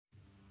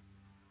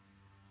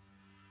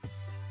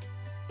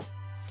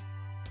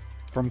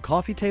From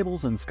coffee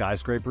tables and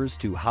skyscrapers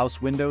to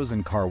house windows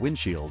and car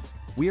windshields,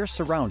 we are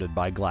surrounded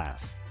by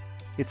glass.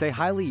 It's a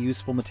highly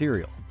useful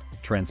material,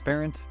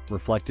 transparent,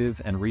 reflective,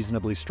 and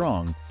reasonably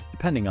strong,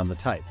 depending on the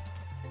type.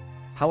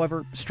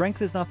 However,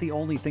 strength is not the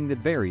only thing that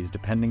varies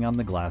depending on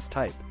the glass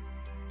type.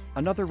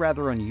 Another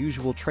rather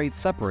unusual trait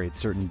separates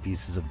certain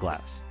pieces of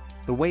glass: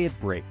 the way it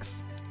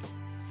breaks.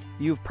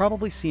 You've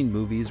probably seen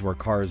movies where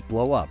cars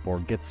blow up or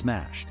get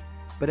smashed.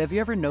 But have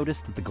you ever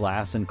noticed that the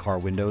glass in car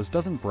windows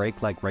doesn't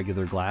break like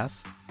regular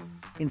glass?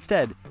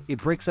 Instead,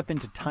 it breaks up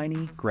into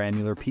tiny,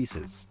 granular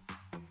pieces.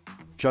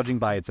 Judging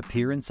by its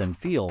appearance and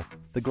feel,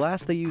 the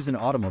glass they use in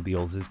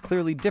automobiles is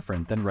clearly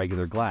different than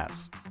regular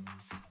glass.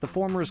 The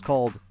former is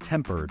called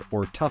tempered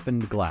or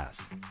toughened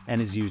glass, and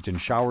is used in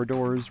shower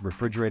doors,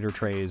 refrigerator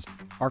trays,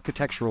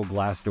 architectural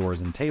glass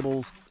doors and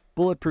tables,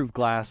 bulletproof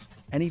glass,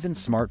 and even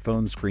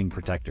smartphone screen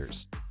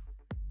protectors.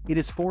 It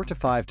is 4 to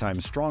 5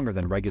 times stronger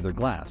than regular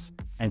glass,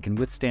 and can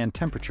withstand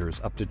temperatures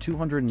up to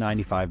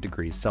 295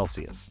 degrees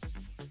Celsius.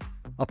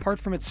 Apart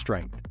from its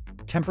strength,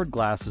 tempered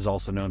glass is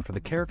also known for the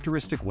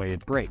characteristic way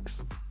it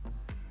breaks.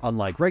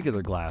 Unlike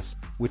regular glass,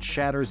 which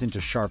shatters into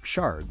sharp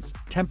shards,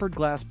 tempered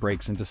glass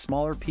breaks into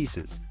smaller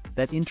pieces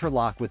that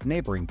interlock with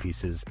neighboring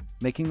pieces,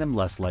 making them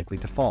less likely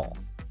to fall.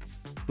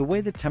 The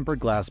way that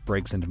tempered glass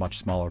breaks into much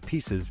smaller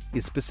pieces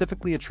is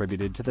specifically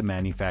attributed to the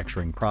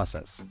manufacturing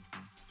process.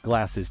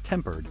 Glass is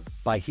tempered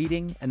by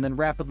heating and then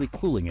rapidly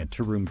cooling it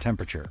to room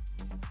temperature.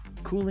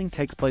 Cooling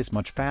takes place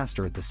much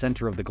faster at the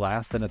center of the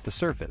glass than at the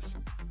surface,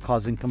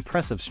 causing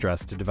compressive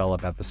stress to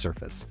develop at the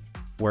surface,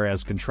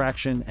 whereas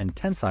contraction and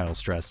tensile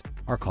stress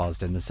are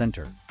caused in the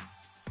center.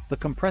 The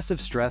compressive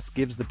stress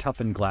gives the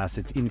toughened glass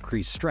its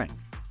increased strength.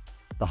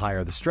 The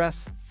higher the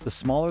stress, the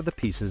smaller the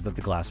pieces that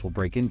the glass will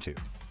break into.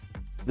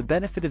 The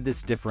benefit of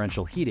this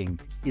differential heating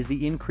is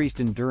the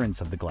increased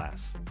endurance of the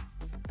glass.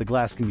 The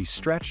glass can be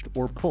stretched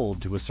or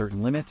pulled to a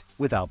certain limit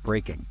without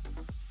breaking.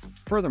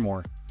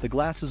 Furthermore, the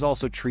glass is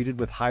also treated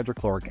with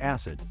hydrochloric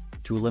acid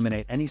to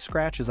eliminate any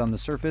scratches on the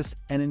surface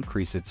and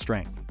increase its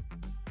strength.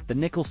 The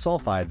nickel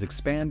sulphides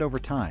expand over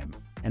time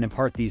and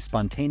impart the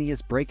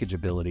spontaneous breakage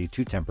ability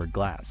to tempered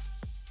glass.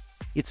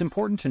 It's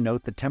important to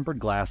note that tempered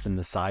glass in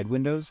the side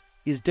windows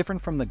is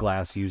different from the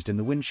glass used in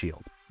the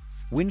windshield.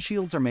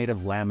 Windshields are made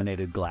of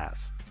laminated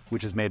glass,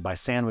 which is made by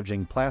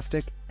sandwiching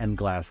plastic and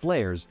glass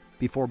layers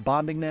before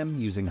bonding them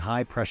using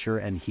high pressure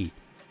and heat.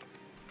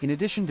 In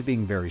addition to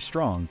being very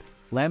strong,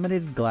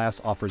 laminated glass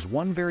offers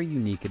one very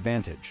unique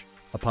advantage.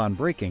 Upon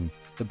breaking,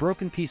 the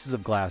broken pieces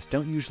of glass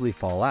don't usually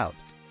fall out.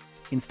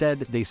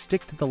 Instead, they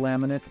stick to the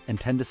laminate and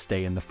tend to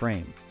stay in the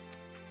frame.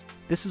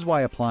 This is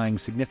why applying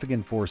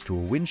significant force to a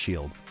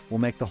windshield will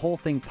make the whole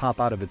thing pop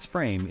out of its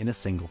frame in a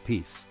single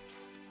piece.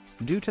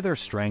 Due to their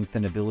strength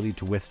and ability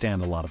to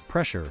withstand a lot of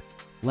pressure,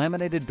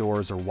 laminated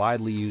doors are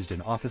widely used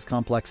in office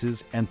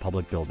complexes and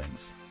public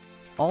buildings.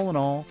 All in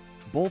all,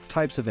 both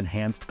types of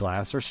enhanced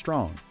glass are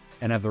strong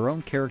and have their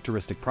own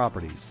characteristic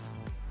properties.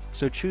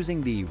 So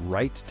choosing the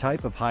right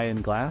type of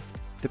high-end glass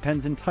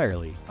depends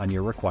entirely on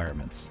your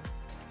requirements.